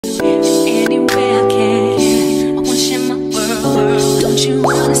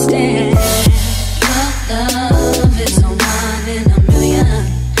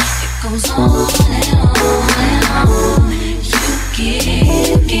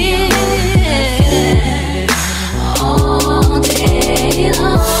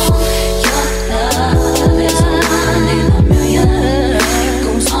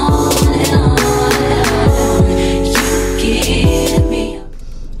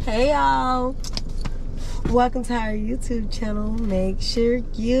Hey y'all, welcome to our YouTube channel. Make sure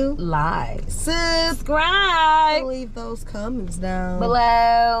you like, subscribe, leave those comments down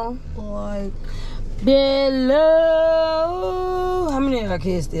below. Like below. How many of our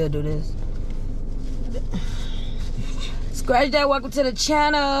kids still do this? Scratch that. Welcome to the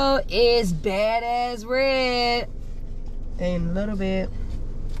channel. It's Badass Red. in a little bit.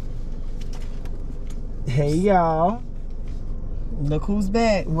 Hey y'all, Look who's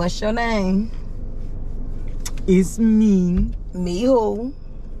back. What's your name? it's me, Me who?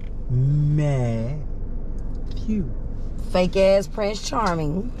 Matthew. Fake ass Prince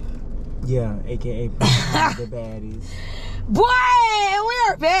Charming. Yeah, aka the baddies. Boy, we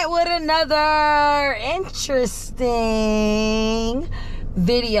are back with another interesting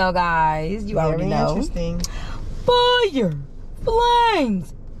video, guys. You already Very know. interesting. Fire,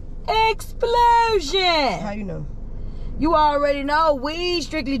 flames, explosion. How you know? You already know. We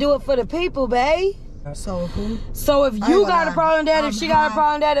strictly do it for the people, babe. So who? So if I you ain't got a gonna problem with that, lie. if she I'm got a high.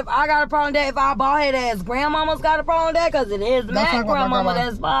 problem with that, if I got a problem with that, if our bald head ass grandmama's got a problem with that, because it is Don't my talk about my grandmama grandma.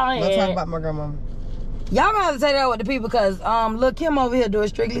 that's bald Let's talk head. about my grandmama. Y'all gonna have to say that with the people, because look, Kim over here do it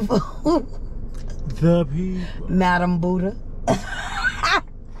strictly for The people. Madam Buddha.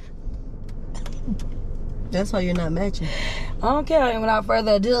 That's why you're not matching. I don't care. And without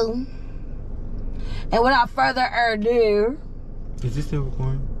further ado, Is this still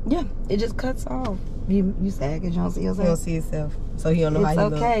recording? yeah, it just cuts off. You sad because you don't see He don't yourself. see himself, so he don't know It's how he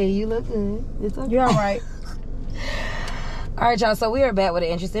look. okay. You look good. It's okay. You're all right. All right, y'all. So we are back with an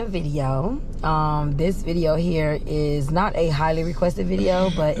interesting video. This video here is not a highly requested video,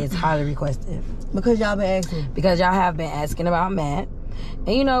 but it's highly requested Because y'all been asking. because y'all have been asking about Matt.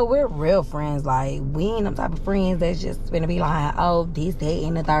 And you know, we're real friends. Like, we ain't them type of friends that's just gonna be like, oh, this, that,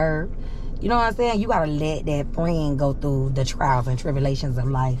 and the third. You know what I'm saying? You gotta let that friend go through the trials and tribulations of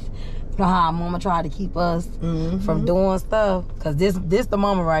life. You know how our mama tried to keep us from doing stuff? Because this the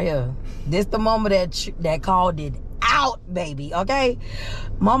mama right here. This the mama that called it out, baby. Okay?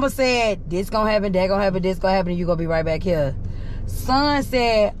 Mama said, this gonna happen, that gonna happen, this gonna happen, and you gonna be right back here. Son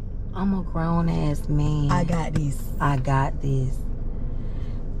said, I'm a grown ass man. I got this. I got this.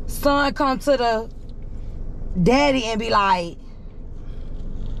 Son come to the daddy and be like,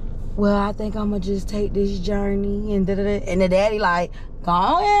 well, I think I'm gonna just take this journey and da-da-da. And the daddy like, go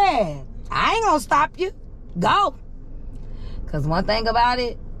ahead. I ain't gonna stop you. Go. Cause one thing about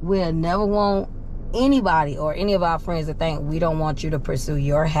it, we'll never want anybody or any of our friends to think we don't want you to pursue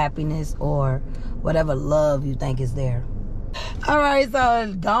your happiness or whatever love you think is there. All right,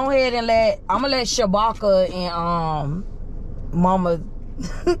 so go ahead and I'm gonna let Shabaka and Mama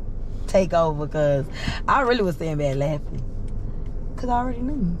take over, because I really was saying bad laughing. Because I already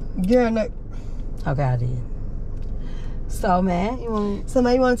knew. Yeah, no. Okay, I did. So, man, you want...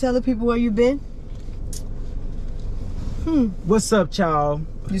 Somebody want to tell the people where you been? What's up, y'all?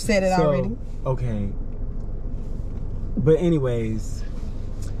 You said it already. Okay. But anyways,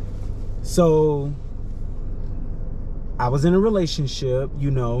 so I was in a relationship,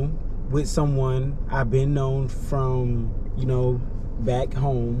 you know, with someone I've been known from, you know, back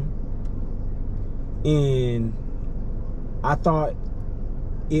home. And I thought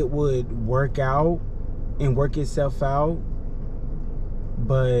it would work out and work itself out.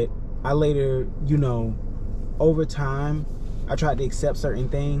 But I later, you know, over time, I tried to accept certain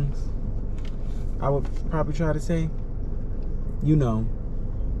things. I would probably try to say, you know,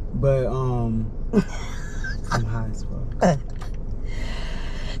 but I'm high as fuck.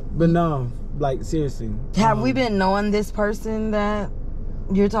 But no, like seriously. Have we been knowing this person that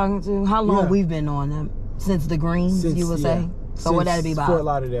you're talking to? How long Yeah. we've been knowing them? Since the Greens, you would say? So what that'd be about? Fort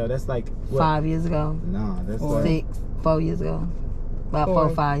Lauderdale. That's like what? 5 years ago? No, that's Four. like 4 years ago? About 4 or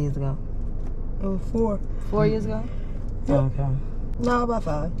 5 years ago? Oh, 4. 4 years ago? Yep. Okay. No, about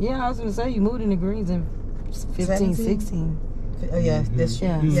 5. Yeah, I was gonna say you moved in the Greens in 15, 17? 16. Oh, yeah, that's true.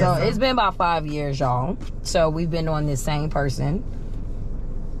 Yeah. Yeah, So it's been about 5 years, y'all. So we've been on this same person,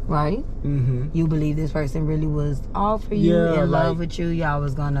 right? You believe this person really was all for you, Yeah, in love like- with you. Y'all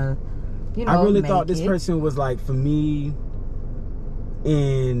was gonna, you know, I really make thought this it. person was like for me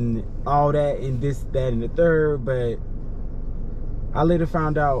and all that and this, that, and the third, but I later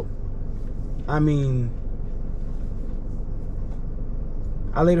found out,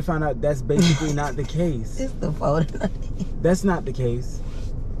 that's basically not the case. It's the photo. That's not the case.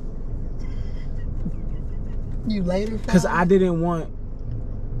 You later Because I didn't want,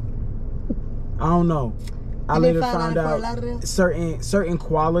 I don't know. I You later didn't find found out for a out lot of them? certain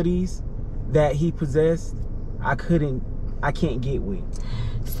qualities that he possessed, I can't get with.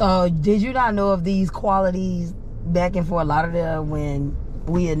 So did you not know of these qualities back in Fort Lauderdale when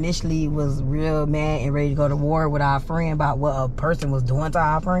we initially was real mad and ready to go to war with our friend about what a person was doing to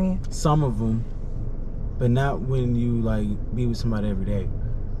our friend? Some of them, but not when you like be with somebody every day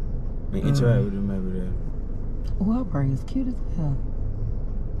and interact with them every day. Oh, her brain is cute as hell.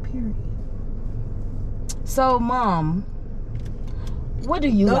 Period. So, Mom, what do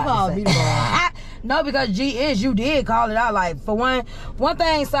you like to say? No, because you did call it out. Like, for one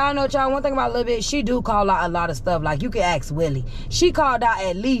thing, side note, y'all, one thing about Lil Bit, she do call out a lot of stuff. Like, you can ask Willie. She called out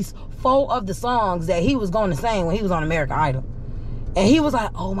at least 4 of the songs that he was going to sing when he was on American Idol. And he was like,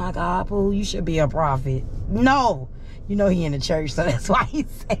 oh my God, Pooh, you should be a prophet. No. You know he in the church, so that's why he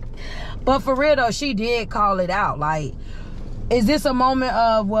said. But for real, though, she did call it out. Like, is this a moment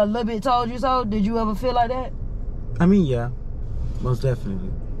of, well, Lil Bit told you so? Did you ever feel like that? I mean, yeah. Most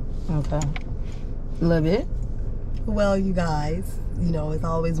definitely. Okay. Lil Bit? Well, you guys, you know, it's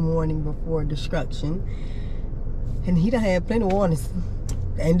always warning before destruction. And he done had plenty of warnings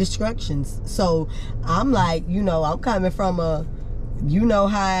and destructions. So I'm like, you know, I'm coming from a, you know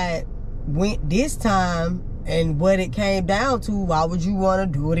how it went this time and what it came down to. Why would you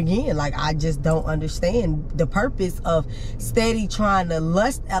want to do it again? Like, I just don't understand the purpose of steady trying to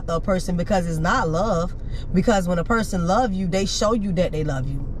lust after a person, because it's not love. Because when a person love you, they show you that they love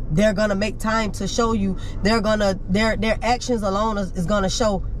you. They're gonna make time to show you. They're gonna, their actions alone is gonna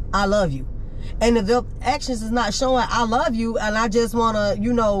show I love you. And if their actions is not showing I love you and I just want to,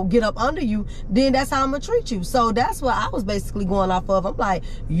 you know, get up under you, then that's how I'm going to treat you. So that's what I was basically going off of. I'm like,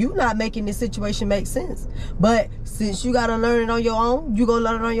 you not making this situation make sense. But since you got to learn it on your own, you going to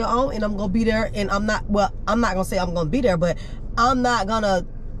learn it on your own, and I'm going to be there. And I'm not going to say I'm going to be there, but I'm not going to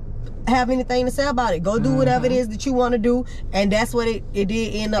have anything to say about it. Go do whatever it is that you want to do. And that's what it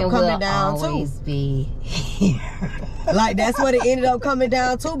did end up coming down to. It will always be here. Like, that's what it ended up coming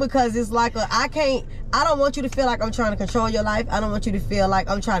down to, because it's like I don't want you to feel like I'm trying to control your life. I don't want you to feel like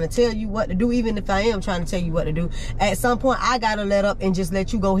I'm trying to tell you what to do, even if I am trying to tell you what to do. At some point, I gotta let up and just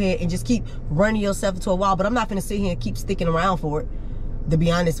let you go ahead and just keep running yourself into a wall. But I'm not gonna sit here and keep sticking around for it, to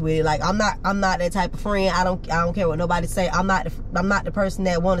be honest with you. Like, I'm not that type of friend. I don't care what nobody say. I'm not the person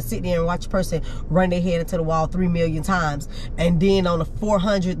that want to sit there and watch a person run their head into the wall 3 million times, and then on the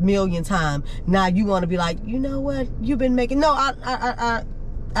 400 million time, now you want to be like, you know what, you've been making. No, I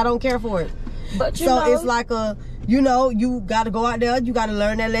don't care for it. But you know, it's like you know, you got to go out there. You got to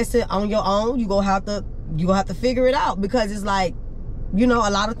learn that lesson on your own. You gonna have to figure it out, because it's like, you know, a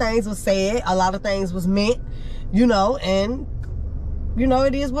lot of things was said, a lot of things was meant, you know, and you know,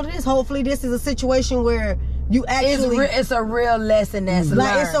 it is what it is. Hopefully this is a situation where you actually, it's a real lesson that's learned.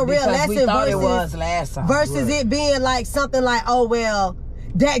 Like, it's a real lesson. We thought it was last time. Versus it being like something like, oh well,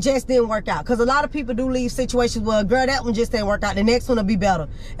 that just didn't work out. Because a lot of people do leave situations where, girl, that one just didn't work out, the next one will be better.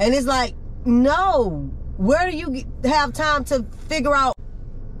 And it's like, no. Where do you have time to figure out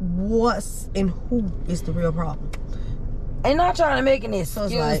what's and who is the real problem? And not trying to make an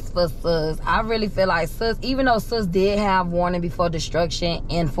excuse for Sus. I really feel like Sus, even though Sus did have warning before destruction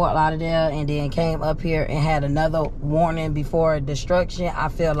in Fort Lauderdale and then came up here and had another warning before destruction, I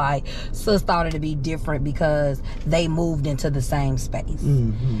feel like Sus thought it to be different because they moved into the same space.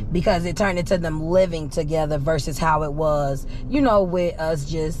 Because it turned into them living together versus how it was, you know, with us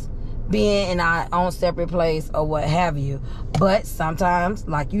just being in our own separate place or what have you. But sometimes,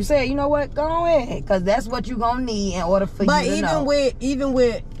 like you said, you know what, go ahead, because that's what you're gonna need in order for you to know. But even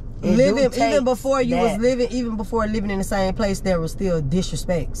before living in the same place, there was still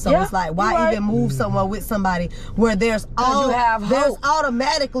disrespect. So it's like, why even move somewhere with somebody where there's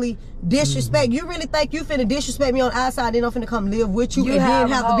automatically disrespect? You really think you finna disrespect me on the outside, then I'm finna come live with you and then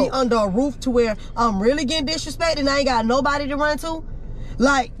have to be under a roof to where I'm really getting disrespected and I ain't got nobody to run to?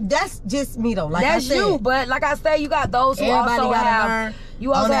 Like, that's just me though. Like, that's you. But like I say, you got those who also have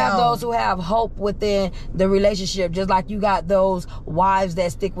those who have hope within the relationship. Just like you got those wives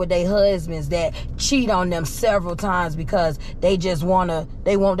that stick with their husbands that cheat on them several times because they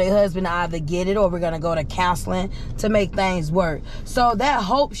want their husband to either get it or we're gonna go to counseling to make things work. So that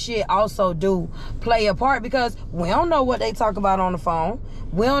hope shit also do play a part, because we don't know what they talk about on the phone.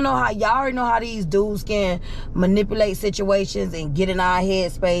 We don't know how, y'all already know how these dudes can manipulate situations and get in our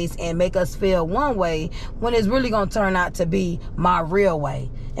headspace and make us feel one way when it's really going to turn out to be my real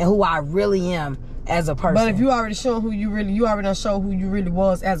way and who I really am as a person. But if you already show who you already done show who you really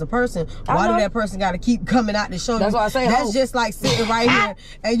was as a person, why do that person got to keep coming out to show you? That's why I say that's just like sitting right here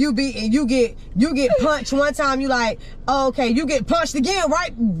and you get punched one time, you like, oh, okay, you get punched again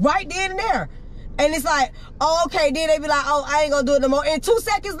right then and there. And it's like, oh, okay, then they be like, oh, I ain't gonna do it no more. And 2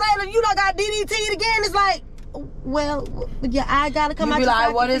 seconds later, you done got DDT'd again. It's like, well, yeah, I gotta come You out be your like,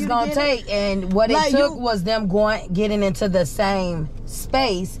 pocket what for it's you to gonna get take, and what it Like, took you- was them getting into the same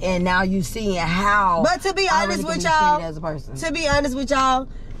space, and now you seeing how. But to be I honest really can with be y'all, treated as a person. to be honest with y'all,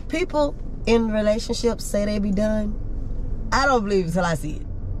 people in relationships say they be done. I don't believe it until I see it.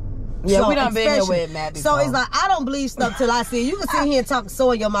 Yeah, So, we done been here especially- with Matt So before. it's like, I don't believe stuff till I see it. You can sit here and talk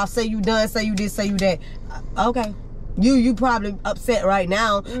so in your mouth, say you done, say you this, say you that. Okay. You probably upset right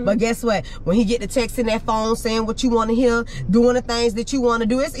now, but guess what? When he get the text in that phone saying what you want to hear, doing the things that you want to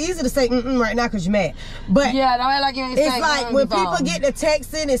do, it's easy to say right now because you're mad. But yeah, don't act like you ain't it's saying like when people get the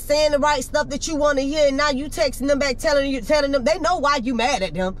texting and saying the right stuff that you want to hear, and now you texting them back, telling them, they know why you mad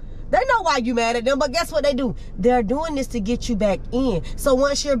at them. They know why you mad at them, but guess what they do? They're doing this to get you back in. So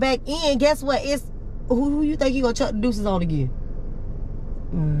once you're back in, guess what? It's who you think you gonna chuck the deuces on again?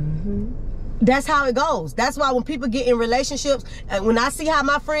 That's how it goes. That's why when people get in relationships, and when I see how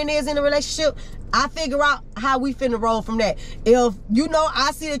my friend is in a relationship, I figure out how we finna roll from that. If you know,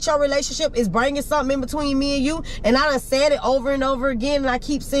 I see that your relationship is bringing something in between me and you, and I done said it over and over again, and I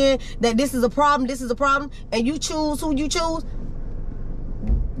keep saying that this is a problem, and you choose who you choose,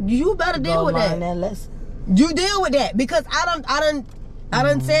 you better deal with that. lesson. You deal with that, because I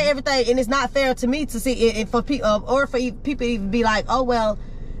done said everything, and it's not fair to me to see it for people, or for people to even be like, oh well,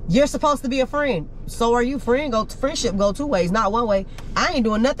 you're supposed to be a friend. So are you. Friendship go two ways, not one way. I ain't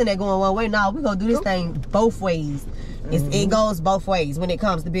doing nothing that going one way. No, we gonna do this thing both ways. It goes both ways when it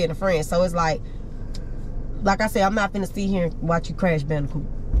comes to being a friend. So it's like I said, I'm not finna sit here and watch you crash Bandicoot.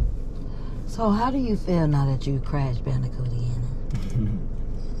 So how do you feel now that you crashed Bandicoot again?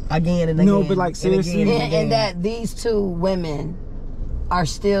 Again and again. No, but like, seriously. And that these two women are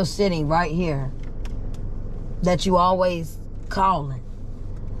still sitting right here that you always calling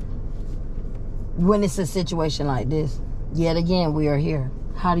when it's a situation like this. Yet again, we are here.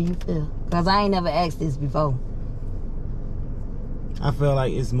 How do you feel? Because I ain't never asked this before. I feel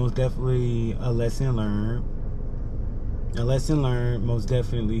like it's most definitely a lesson learned. A lesson learned, most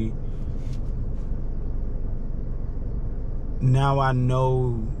definitely. Now I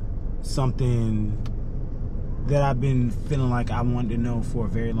know something that I've been feeling like I wanted to know for a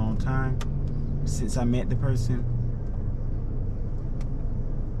very long time, since I met the person.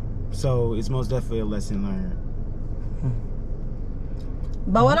 So it's most definitely a lesson learned.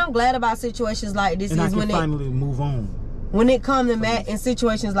 But what I'm glad about situations like this And I is can finally move on. when it comes to Matt, in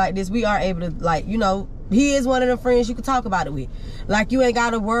situations like this, we are able to, like, you know, he is one of the friends you can talk about it with. Like, you ain't got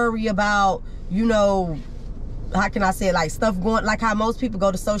to worry about, you know, how can I say it, like stuff going, like how most people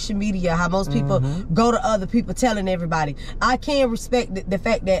go to social media, how most people go to other people telling everybody. I can respect the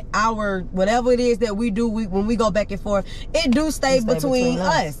fact that our, whatever it is that we do, when we go back and forth, it do stay between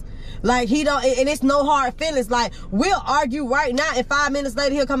us. Like, he don't, and it's no hard feelings. Like, we'll argue right now, and 5 minutes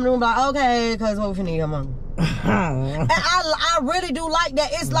later he'll come in the room like, okay, cause what we need, come on. And I really do like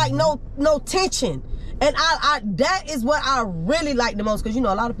that. It's like no tension. And I that is what I really like the most, because you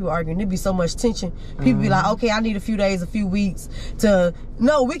know a lot of people arguing, there be so much tension. People be like, okay, I need a few days, a few weeks to,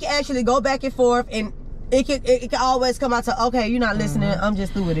 no, we can actually go back and forth, and it can always come out to, okay, you're not listening, I'm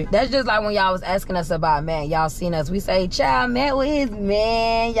just through with it. That's just like when y'all was asking us about Matt. Y'all seen us. We say, child, Matt with his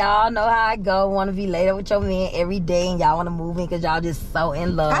man. Y'all know how I go. Want to be later with your man every day, and y'all want to move in because y'all just so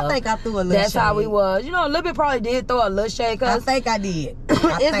in love. I think I threw a little That's shade. how we was. You know, Lil Bit probably did throw a little shade. I think I did.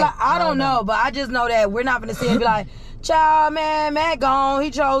 I don't know, but I just know that we're not gonna sit and be like, child, man, Matt gone.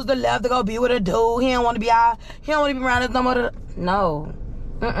 He chose the left to go be with a dude. He don't want to be out. He don't want to be around us no more. No.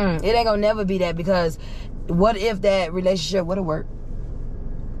 It ain't gonna never be that, because what if that relationship would have worked?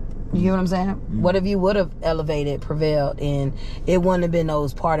 You know what I'm saying? What if you would have elevated, prevailed, and it wouldn't have been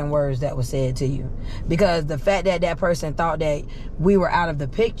those parting words that were said to you? Because the fact that that person thought that we were out of the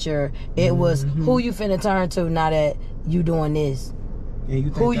picture, it was who you finna turn to now that you doing this. Yeah, you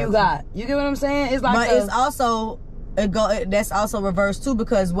think Who you got? You get what I'm saying? It's like, but it's also that's also reversed too,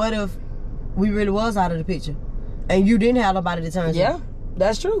 because what if we really was out of the picture and you didn't have nobody to turn to? Yeah,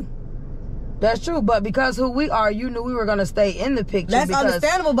 that's true. That's true, but because who we are, you knew we were gonna stay in the picture. That's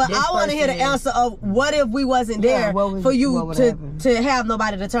understandable, but I want to hear the answer of what if we wasn't there for you to have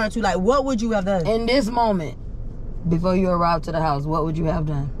nobody to turn to. Like, what would you have done in this moment before you arrived to the house? What would you have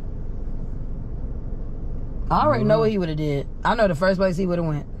done? I already know what he would have did. I know the first place he would have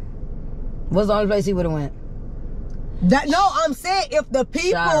went. What's the only place he would have went? I'm saying if the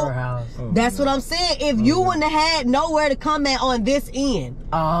people. House. That's what I'm saying. If you wouldn't have had nowhere to come at on this end.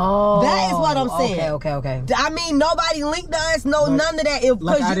 Oh. That is what I'm saying. Okay. I mean, nobody linked to us, none of that.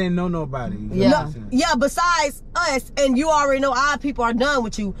 I didn't know nobody. Yeah, besides us, and you already know our people are done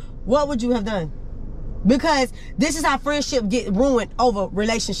with you, what would you have done? Because this is how friendship get ruined over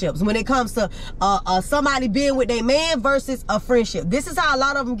relationships. When it comes to somebody being with their man versus a friendship. This is how a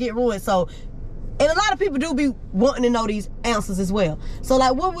lot of them get ruined. So, and a lot of people do be wanting to know these answers as well. So,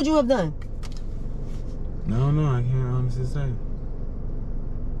 like, what would you have done? No, I can't honestly say.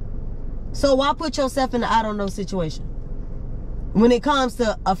 So why put yourself in the I don't know situation? When it comes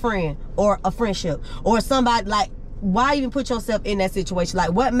to a friend or a friendship or somebody, like, why even put yourself in that situation?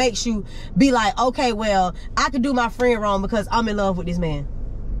 Like, what makes you be like, okay, well, I could do my friend wrong because I'm in love with this man?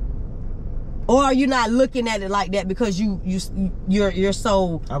 Or are you not looking at it like that because you're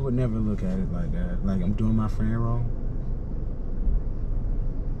so... I would never look at it like that. Like, I'm doing my friend wrong.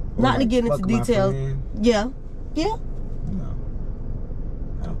 Or not like, to get into details. Yeah. No.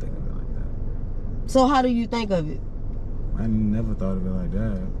 I don't think of it like that. So how do you think of it? I never thought of it like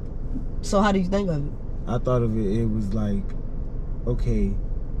that. So how do you think of it? I thought of it, it was like, okay,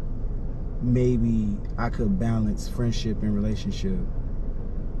 maybe I could balance friendship and relationship.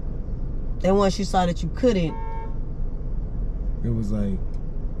 And once you saw that you couldn't, it was like,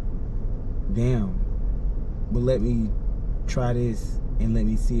 damn, but let me try this and let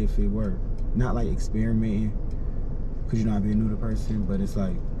me see if it worked. Not like experimenting, because you know I've been new to person, but it's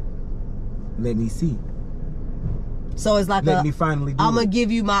like, let me see. So it's like let me finally do I'm it. gonna give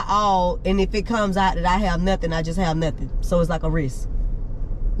you my all, and if it comes out that I have nothing, I just have nothing. So it's like a risk.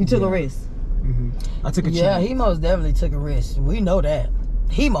 You took a risk. I took a chance. Yeah, he most definitely took a risk. We know that.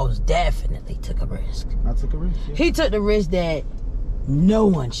 He most definitely took a risk. I took a risk. Yeah. He took the risk that no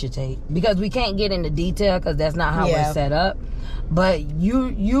one should take, because we can't get into detail because that's not how we're set up. But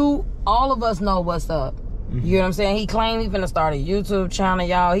you, all of us know what's up. You know what I'm saying? He claimed he finna start a YouTube channel,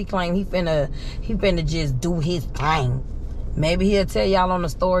 y'all. He claimed he finna just do his thing. Maybe he'll tell y'all on the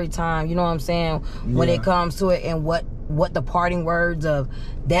story time, you know what I'm saying, when it comes to it, and what the parting words of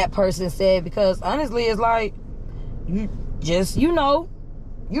that person said. Because honestly, it's like, you know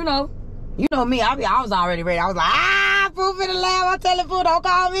me. I was already ready. I was like, Pooh in the lab. I'm telling Pooh, don't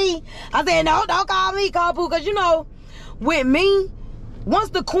call me. I said, no, don't call me. Call Pooh. Because, you know, with me, once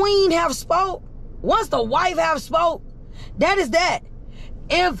the queen have spoke, once the wife have spoke, that is that.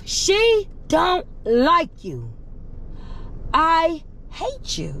 If she don't like you, I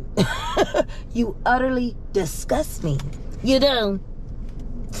hate you. You utterly disgust me. You do.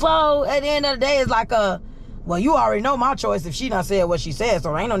 So, at the end of the day, it's like well, you already know my choice if she done said what she said, so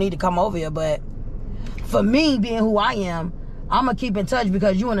there ain't no need to come over here. But for me, being who I am, I'm going to keep in touch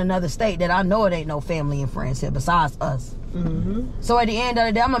because you in another state that I know it ain't no family and friends here besides us. So at the end of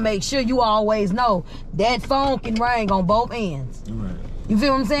the day, I'm going to make sure you always know that phone can ring on both ends. Right. You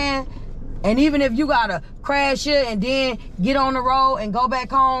feel what I'm saying? And even if you got to crash here and then get on the road and go back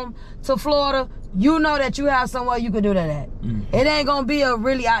home to Florida, you know that you have somewhere you can do that at. It ain't gonna be a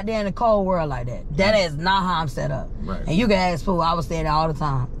really out there in the cold world like that. That is not how I'm set up. Right. And you can ask Pooh, I was saying that all the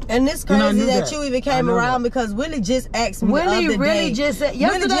time. And it's crazy that you even came around because Willie just asked me Willie the other really day. just said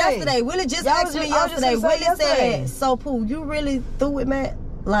yesterday. Willie just asked me yesterday. Willie said, so Pooh, you really through with Matt?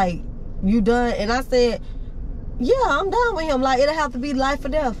 Like, you done? And I said, yeah, I'm done with him. Like, it'll have to be life or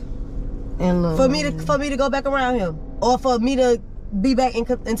death. And look, for me to go back around him, or for me to be back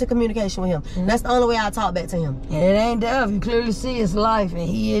into communication with him. That's the only way I talk back to him. And it ain't death. You clearly see his life, and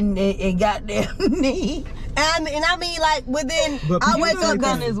he in goddamn need. And I mean, like, within, I wake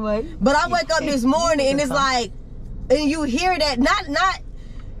up this morning, and it's like, and you hear that, not.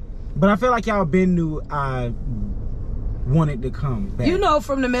 But I feel like y'all been knew I wanted to come back. You know,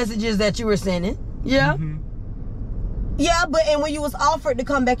 from the messages that you were sending. Yeah. Yeah, but and when you was offered to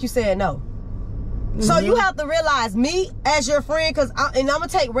come back, you said no. So you have to realize, me as your friend, and I'm gonna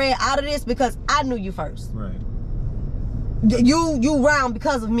take Red out of this because I knew you first. Right. You round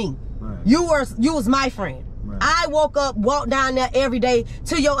because of me. Right. You was my friend. Right. I walked down there every day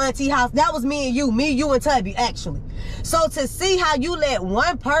to your auntie house. That was me, you and Tubby, actually. So to see how you let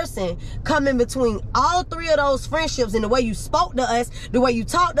one person come in between all three of those friendships, and the way you spoke to us, the way you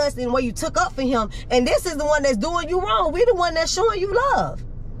talked to us, and the way you took up for him, and this is the one that's doing you wrong. We the one that's showing you love.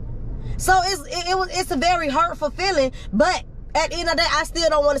 So it's a very hurtful feeling, but at the end of the day, I still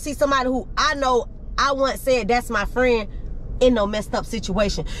don't want to see somebody who I know I once said that's my friend in no messed up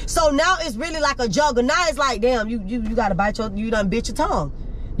situation. So now it's really like a juggle. Now it's like, damn, you gotta you done bit your tongue.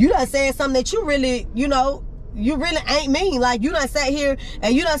 You done saying something that you really, you really ain't mean. Like, you done sat here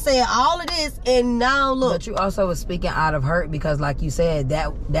and you done said all of this, and now look. But you also was speaking out of hurt because, like you said,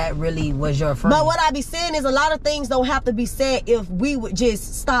 that really was your friend. But what I be saying is a lot of things don't have to be said if we would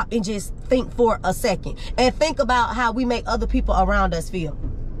just stop and just think for a second and think about how we make other people around us feel.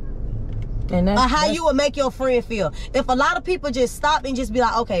 And or how you would make your friend feel. If a lot of people just stop and just be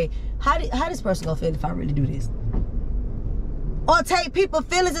like, okay, how this person gonna feel if I really do this? Or take people's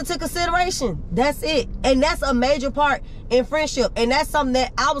feelings into consideration. That's it. And that's a major part in friendship. And that's something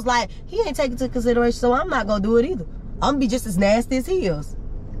that I was like, he ain't taking into consideration, so I'm not gonna do it either. I'm gonna be just as nasty as he is.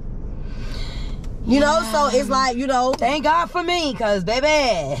 You know, so it's like, you know. Thank God for me, because, baby,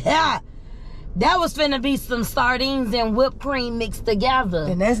 that was finna be some sardines and whipped cream mixed together.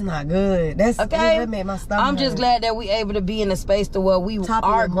 And that's not good. That's okay. That made my stomach I'm just hurt. glad that we able to be in a space to where we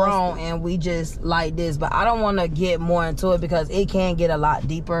are grown and we just like this. But I don't want to get more into it because it can get a lot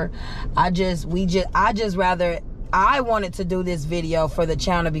deeper. I wanted to do this video for the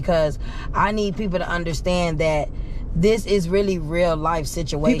channel because I need people to understand that this is really real life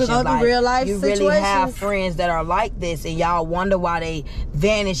situations. People go through real life situations. You really have friends that are like this, and y'all wonder why they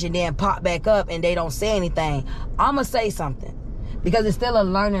vanish and then pop back up and they don't say anything. I'ma say something because it's still a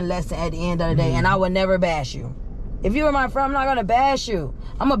learning lesson at the end of the day, and I would never bash you. If you were my friend, I'm not gonna bash you.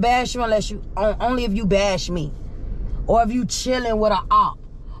 I'm gonna bash you unless you only if you bash me, or if you chilling with a op.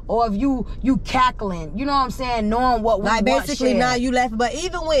 Or if you cackling, you know what I'm saying, knowing what we like want basically shared. now you laughing. But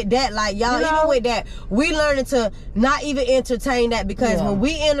even with that, like y'all, you know? Even with that, we learning to not even entertain that because when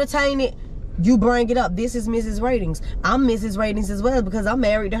we entertain it, you bring it up. This is Mrs. Ratings. I'm Mrs. Ratings as well because I'm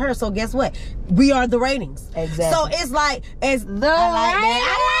married to her. So guess what? We are the ratings. Exactly. So it's like as the I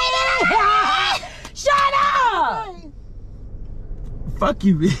like that. Shut up. Fuck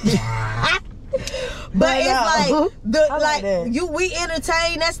you, bitch. But it's like we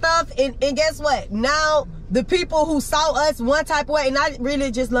entertain that stuff and guess what? Now the people who saw us one type of way, and I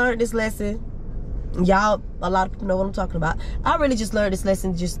really just learned this lesson. Y'all, a lot of people know what I'm talking about. I really just learned this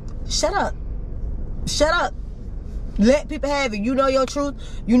lesson. Just shut up. Shut up. Let people have it. You know your truth.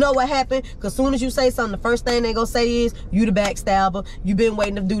 You know what happened. Because soon as you say something, the first thing they gonna say is, you the backstabber. You been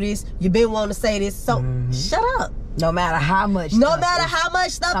waiting to do this. You been wanting to say this. So shut up. No matter how much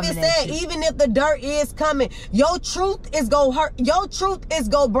stuff is said, even if the dirt is coming, your truth is gonna hurt. Your truth is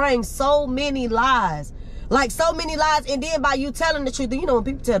gonna bring so many lies. Like so many lies. And then by you telling the truth, you know when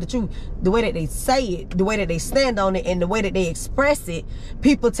people tell the truth, the way that they say it, the way that they stand on it, and the way that they express it,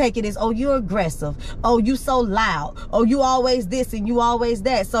 people take it as, oh, you're aggressive. Oh, you so loud. Oh, you always this and you always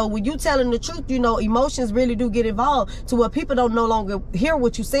that. So when you telling the truth, you know, emotions really do get involved to where people don't no longer hear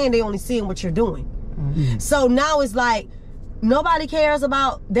what you're saying. They only seeing what you're doing. So now it's like nobody cares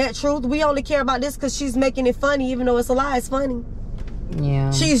about that truth. We only care about this because she's making it funny, even though it's a lie. It's funny.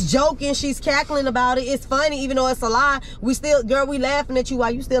 Yeah. She's joking. She's cackling about it. It's funny, even though it's a lie. We still, girl, we laughing at you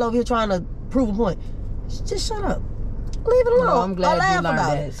while you still over here trying to prove a point. Just shut up. Leave it alone. Well, I'm glad laugh you learned about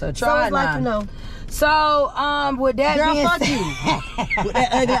that. it. So try it like, now. you know. So, with that girl, being fuck said, you. With that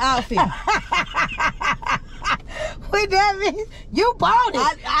ugly outfit. With that being, you bought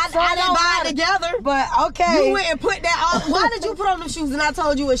it. I didn't buy it together. But okay. You went and put that on. Why did you put on them shoes and I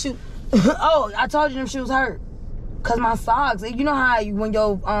told you what shoes? Oh, I told you them shoes hurt. Cause my socks, you know how when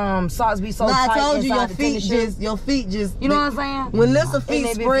your socks be so tight I told you your feet just, you know what I'm saying? When Lisa feet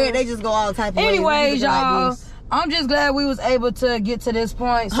spread, they just go all type of ways. Anyways, y'all, I'm just glad we was able to get to this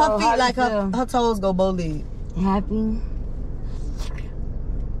point. Her feet like her toes go bow legged. Happy.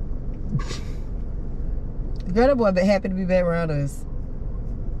 Girl, that boy been happy to be back around us.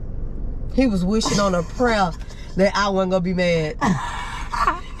 He was wishing on a prayer that I wasn't gonna be mad.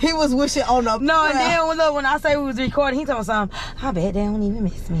 He was wishing on a prayer. No, and then look, when I say we was recording, he told me something. I bet they don't even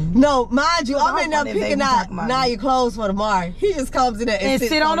miss me. No, mind you, I'm in there picking out now your clothes for tomorrow. He just comes in there and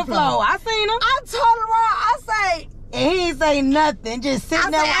sit on the floor. I seen him. I turned around, I say, and he ain't say nothing, just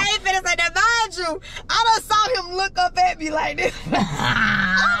sitting there. I ain't finna say that, mind you. I done saw him look up at me like this.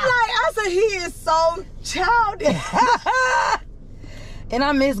 I said, he is so childish. And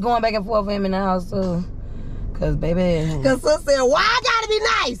I miss going back and forth with him in the house too. Cause baby. Cause sis said, why I gotta be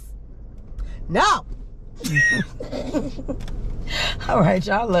nice? No. All right,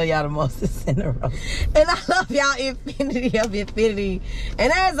 y'all, love y'all the most in the row. And I love y'all infinity of infinity.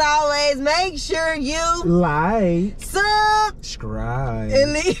 And as always, make sure you like, subscribe,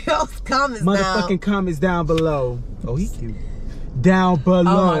 and leave those comments motherfucking comments down below. Oh, he cute. Down below.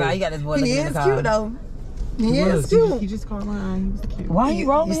 Oh my God, you got this boy looking in the car. He is cute though. He is cute. He just caught my eye. He was cute. Why you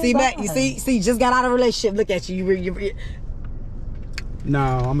rolling? You see, Matt? You see, just got out of a relationship. Look at you. No,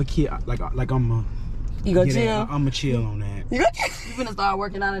 I'm a kid. Like I'm a. You gonna chill? I'm a chill on that. You finna start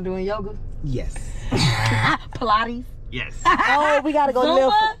working out and doing yoga? Yes. Pilates? Yes. Oh, we gotta go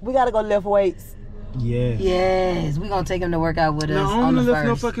lift. We gotta go lift weights. Yes. Yes, we gonna take him to work out with us. No, on the lift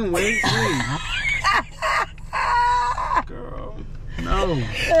no first. fucking weights. Girl, no.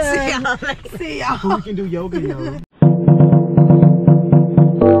 See y'all. We can do yoga, yo.